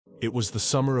It was the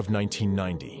summer of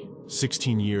 1990,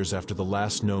 16 years after the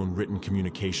last known written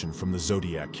communication from the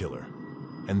Zodiac Killer.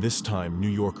 And this time, New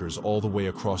Yorkers all the way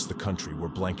across the country were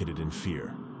blanketed in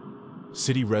fear.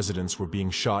 City residents were being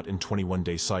shot in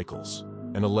 21-day cycles.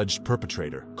 An alleged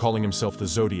perpetrator, calling himself the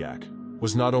Zodiac,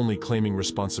 was not only claiming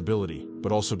responsibility,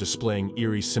 but also displaying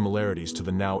eerie similarities to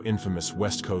the now infamous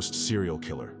West Coast serial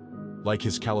killer. Like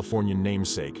his Californian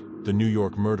namesake, the New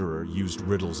York murderer used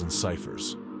riddles and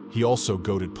ciphers. He also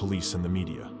goaded police and the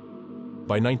media.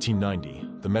 By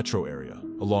 1990, the metro area,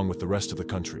 along with the rest of the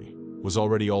country, was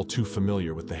already all too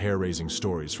familiar with the hair-raising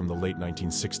stories from the late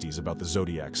 1960s about the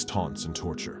Zodiac's taunts and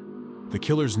torture. The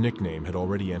killer's nickname had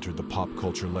already entered the pop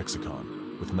culture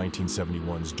lexicon, with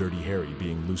 1971's Dirty Harry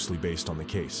being loosely based on the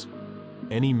case.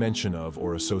 Any mention of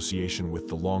or association with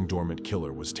the long-dormant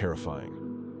killer was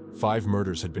terrifying. 5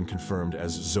 murders had been confirmed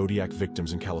as Zodiac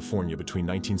victims in California between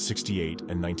 1968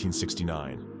 and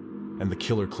 1969, and the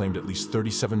killer claimed at least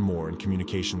 37 more in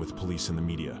communication with police and the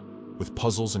media. With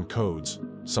puzzles and codes,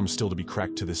 some still to be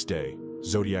cracked to this day,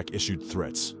 Zodiac issued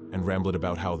threats and rambled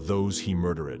about how those he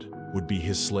murdered would be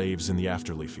his slaves in the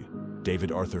afterlife.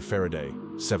 David Arthur Faraday,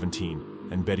 17,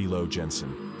 and Betty Lou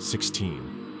Jensen,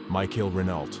 16, Michael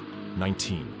Renault,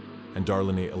 19, and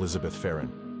Darlene Elizabeth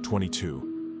Farron,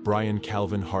 22, Brian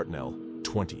Calvin Hartnell,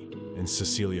 20, and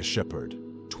Cecilia Shepard,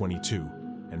 22,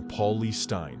 and Paul Lee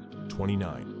Stein,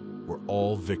 29, were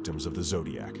all victims of the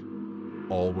Zodiac.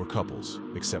 All were couples,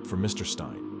 except for Mr.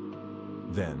 Stein.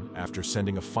 Then, after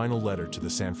sending a final letter to the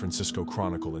San Francisco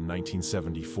Chronicle in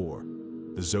 1974,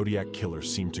 the Zodiac Killer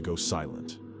seemed to go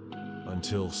silent.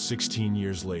 Until 16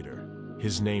 years later,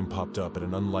 his name popped up at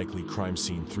an unlikely crime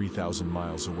scene 3,000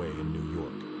 miles away in New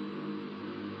York.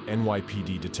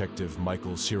 NYPD Detective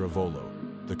Michael Ciravolo,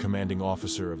 the commanding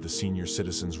officer of the Senior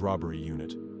Citizens Robbery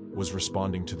Unit, was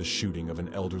responding to the shooting of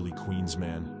an elderly Queens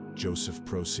man, Joseph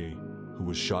Proce, who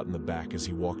was shot in the back as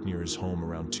he walked near his home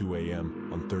around 2 a.m.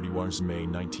 on 31 May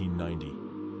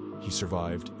 1990. He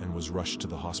survived and was rushed to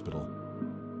the hospital.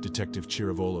 Detective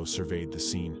Ciravolo surveyed the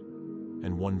scene,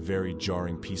 and one very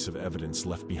jarring piece of evidence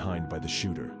left behind by the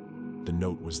shooter. The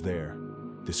note was there,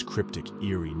 this cryptic,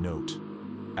 eerie note.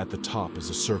 At the top is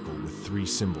a circle with 3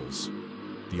 symbols.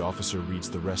 The officer reads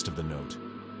the rest of the note.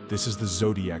 "This is the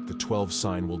Zodiac, the 12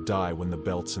 sign will die when the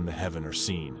belts in the heaven are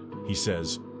seen." He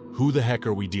says, "Who the heck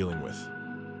are we dealing with?"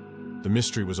 The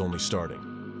mystery was only starting,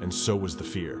 and so was the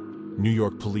fear. New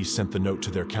York police sent the note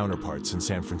to their counterparts in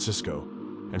San Francisco,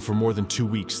 and for more than 2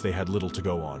 weeks they had little to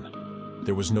go on.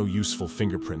 There was no useful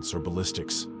fingerprints or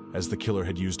ballistics, as the killer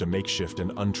had used a makeshift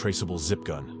and untraceable zip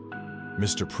gun.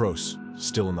 Mr. Proce,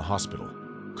 still in the hospital,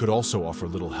 could also offer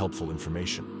little helpful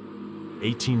information.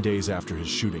 18 days after his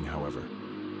shooting, however,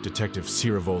 Detective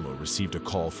Ciravolo received a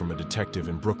call from a detective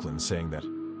in Brooklyn saying that,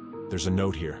 "There's a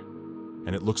note here,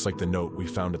 and it looks like the note we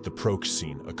found at the Proce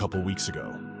scene a couple weeks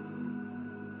ago."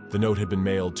 The note had been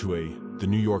mailed to the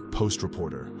New York Post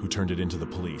reporter who turned it into the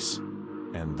police,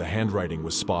 and the handwriting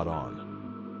was spot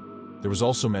on. There was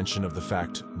also mention of the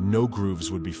fact no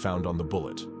grooves would be found on the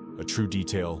bullet, a true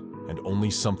detail and only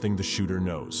something the shooter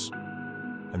knows.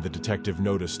 And the detective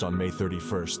noticed on May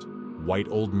 31st, white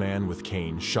old man with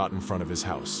cane shot in front of his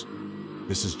house.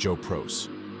 This is Joe Proce.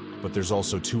 But there's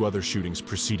also 2 other shootings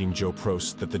preceding Joe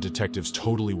Proce that the detectives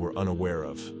totally were unaware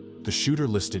of. The shooter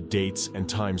listed dates and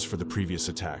times for the previous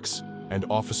attacks, and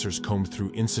officers combed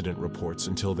through incident reports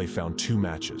until they found 2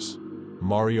 matches.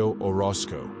 Mario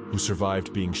Orozco, who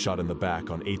survived being shot in the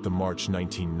back on 8th of March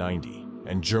 1990,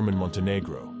 and German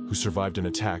Montenegro, who survived an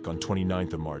attack on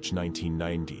 29th of March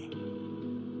 1990.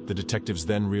 The detectives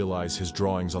then realize his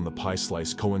drawings on the pie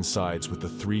slice coincides with the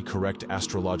 3 correct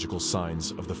astrological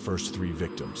signs of the first 3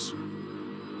 victims.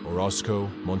 Orozco,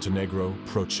 Montenegro,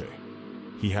 Proce.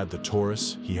 He had the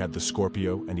Taurus, he had the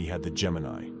Scorpio, and he had the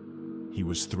Gemini. He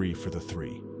was 3 for the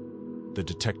 3. The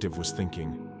detective was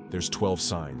thinking, there's 12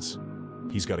 signs.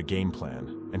 He's got a game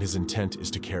plan, and his intent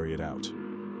is to carry it out.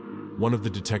 One of the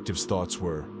detective's thoughts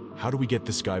were, how do we get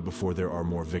this guy before there are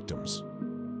more victims?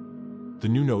 The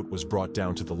new note was brought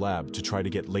down to the lab to try to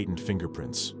get latent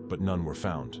fingerprints, but none were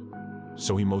found.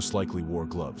 So he most likely wore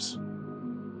gloves.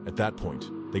 At that point,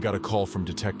 they got a call from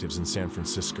detectives in San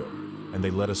Francisco, and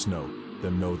they let us know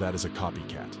that is a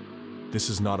copycat. "This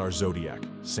is not our Zodiac,"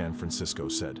 San Francisco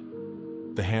said.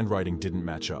 The handwriting didn't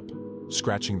match up,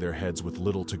 scratching their heads with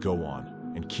little to go on,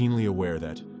 and keenly aware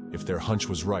that, if their hunch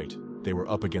was right, they were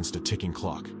up against a ticking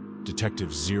clock.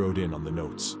 Detectives zeroed in on the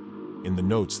notes. In the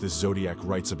notes, this Zodiac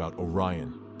writes about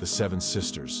Orion, the 7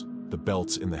 sisters, the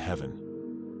belts in the heaven.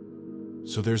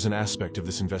 So there's an aspect of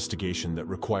this investigation that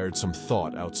required some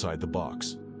thought outside the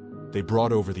box. They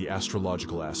brought over the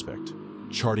astrological aspect,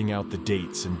 charting out the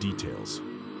dates and details.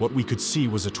 What we could see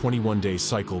was a 21-day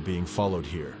cycle being followed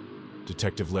here,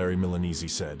 Detective Larry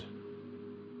Milanese said.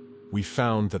 We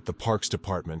found that the Parks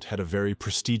Department had a very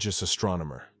prestigious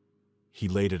astronomer. He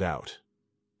laid it out.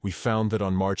 We found that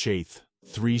on March 8th,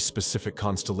 3 specific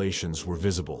constellations were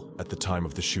visible at the time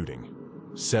of the shooting: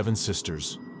 Seven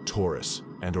Sisters, Taurus,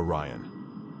 and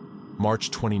Orion. March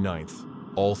 29th,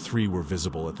 all 3 were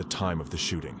visible at the time of the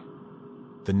shooting.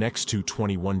 The next 2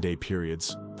 21-day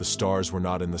periods, the stars were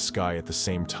not in the sky at the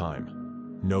same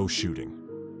time. No shooting.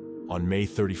 On May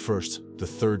 31st, the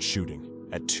 3rd shooting,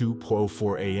 at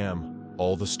 2:04 a.m.,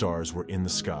 all the stars were in the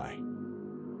sky.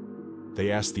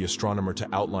 They asked the astronomer to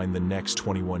outline the next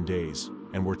 21 days,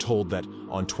 and were told that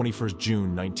on 21st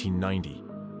June 1990,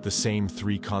 the same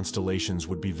 3 constellations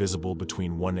would be visible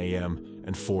between 1 a.m.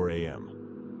 and 4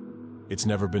 a.m. It's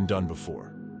never been done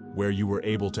before, where you were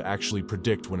able to actually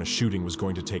predict when a shooting was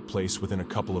going to take place within a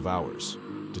couple of hours,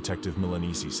 Detective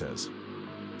Milanese says.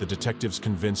 The detectives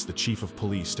convinced the chief of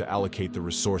police to allocate the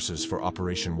resources for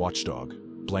Operation Watchdog,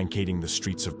 blanketing the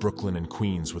streets of Brooklyn and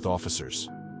Queens with officers,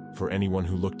 for anyone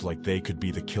who looked like they could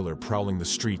be the killer prowling the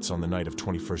streets on the night of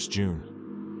 21st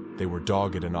June. They were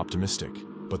dogged and optimistic,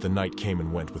 but the night came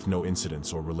and went with no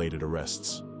incidents or related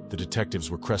arrests. The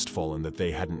detectives were crestfallen that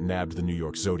they hadn't nabbed the New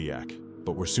York Zodiac,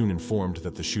 but were soon informed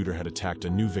that the shooter had attacked a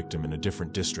new victim in a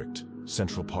different district,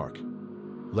 Central Park.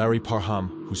 Larry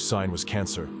Parham, whose sign was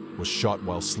cancer, was shot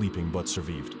while sleeping but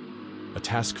survived. A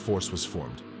task force was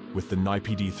formed, with the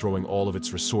NYPD throwing all of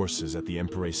its resources at the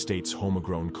Empire State's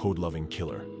homegrown code-loving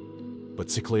killer.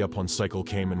 But cycle upon cycle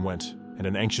came and went, and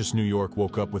an anxious New York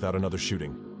woke up without another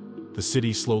shooting. The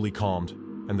city slowly calmed,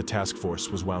 and the task force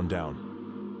was wound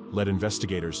down. Lead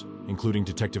investigators, including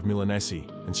Detective Milanese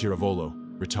and Ciravolo,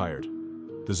 retired.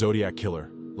 The Zodiac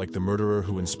Killer, like the murderer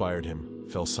who inspired him,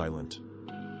 fell silent.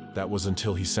 That was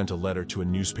until he sent a letter to a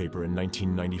newspaper in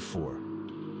 1994.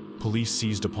 Police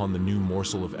seized upon the new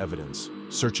morsel of evidence,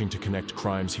 searching to connect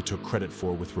crimes he took credit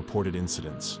for with reported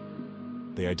incidents.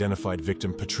 They identified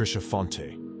victim Patricia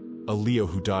Fonte, a Leo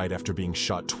who died after being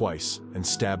shot twice and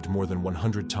stabbed more than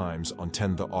 100 times on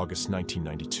 10 August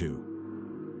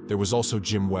 1992. There was also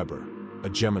Jim Weber, a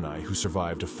Gemini who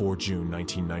survived a 4 June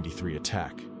 1993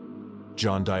 attack.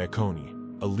 John Diaconi,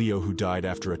 a Leo who died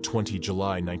after a 20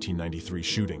 July 1993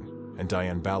 shooting, and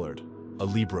Diane Ballard, a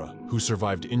Libra who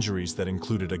survived injuries that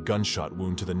included a gunshot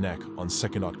wound to the neck on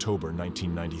 2 October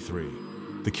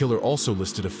 1993. The killer also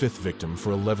listed a 5th victim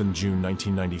for 11 June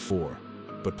 1994,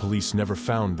 but police never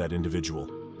found that individual,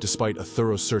 despite a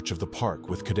thorough search of the park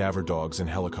with cadaver dogs and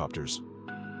helicopters.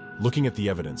 Looking at the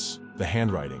evidence, the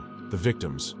handwriting, the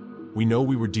victims, we know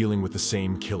we were dealing with the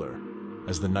same killer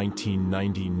as the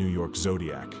 1990 New York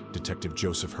Zodiac, Detective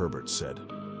Joseph Herbert said.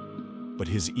 But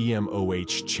his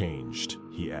EMOH changed,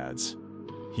 he adds.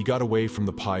 He got away from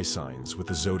the pi signs with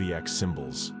the Zodiac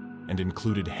symbols and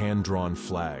included hand-drawn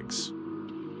flags.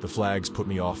 The flags put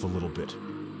me off a little bit,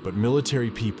 but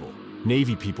military people,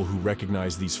 Navy people who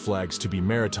recognize these flags to be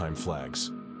maritime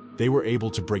flags, they were able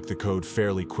to break the code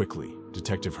fairly quickly,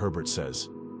 Detective Herbert says.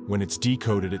 When it's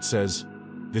decoded, it says,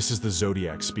 "This is the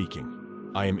Zodiac speaking.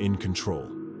 I am in control.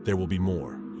 There will be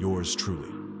more. Yours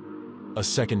truly." A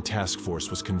second task force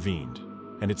was convened,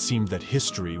 and it seemed that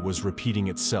history was repeating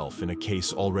itself in a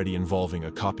case already involving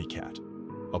a copycat.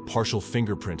 A partial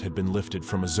fingerprint had been lifted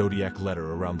from a Zodiac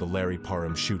letter around the Larry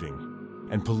Parham shooting,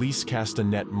 and police cast a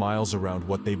net miles around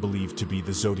what they believed to be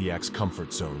the Zodiac's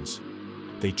comfort zones.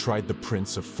 They tried the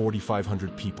prints of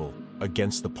 4,500 people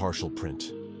against the partial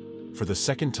print. For the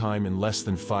second time in less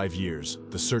than 5 years,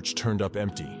 the search turned up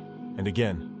empty. And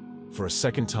again, for a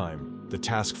second time, the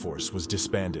task force was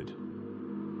disbanded.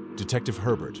 Detective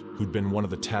Herbert, who'd been one of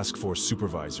the task force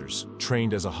supervisors,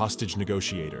 trained as a hostage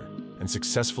negotiator, and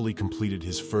successfully completed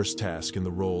his first task in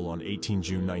the role on 18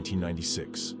 June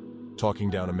 1996, talking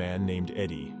down a man named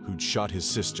Eddie who'd shot his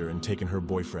sister and taken her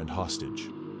boyfriend hostage.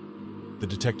 The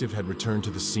detective had returned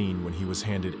to the scene when he was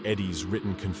handed Eddie's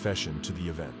written confession to the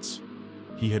events.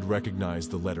 He had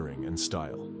recognized the lettering and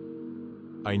style.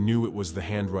 "I knew it was the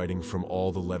handwriting from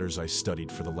all the letters I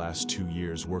studied for the last 2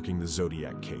 years working the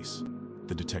Zodiac case,"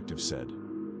 the detective said.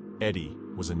 Eddie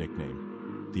was a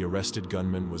nickname. The arrested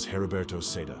gunman was Heriberto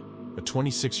Seda, a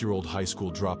 26-year-old high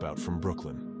school dropout from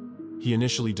Brooklyn. He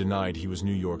initially denied he was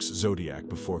New York's Zodiac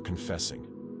before confessing.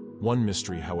 One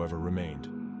mystery, however, remained.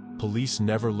 Police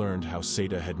never learned how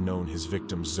Seda had known his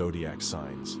victim's Zodiac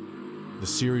signs. The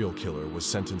serial killer was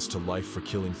sentenced to life for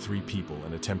killing 3 people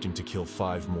and attempting to kill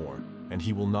 5 more, and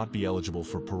he will not be eligible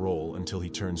for parole until he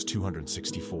turns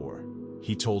 264.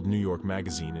 He told New York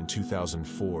Magazine in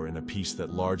 2004 in a piece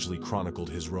that largely chronicled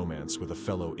his romance with a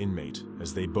fellow inmate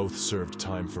as they both served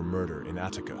time for murder in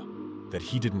Attica, that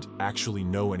he didn't actually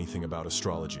know anything about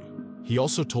astrology. He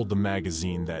also told the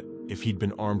magazine that if he'd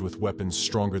been armed with weapons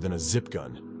stronger than a zip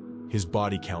gun, his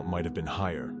body count might have been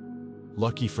higher.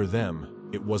 Lucky for them,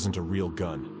 it wasn't a real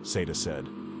gun, Seda said.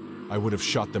 I would have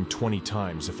shot them 20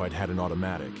 times if I'd had an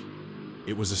automatic.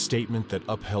 It was a statement that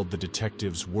upheld the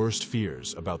detectives' worst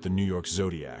fears about the New York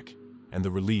Zodiac, and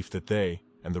the relief that they,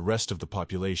 and the rest of the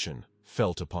population,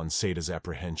 felt upon Seda's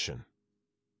apprehension.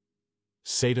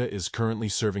 Seda is currently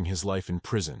serving his life in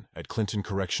prison at Clinton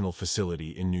Correctional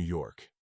Facility in New York.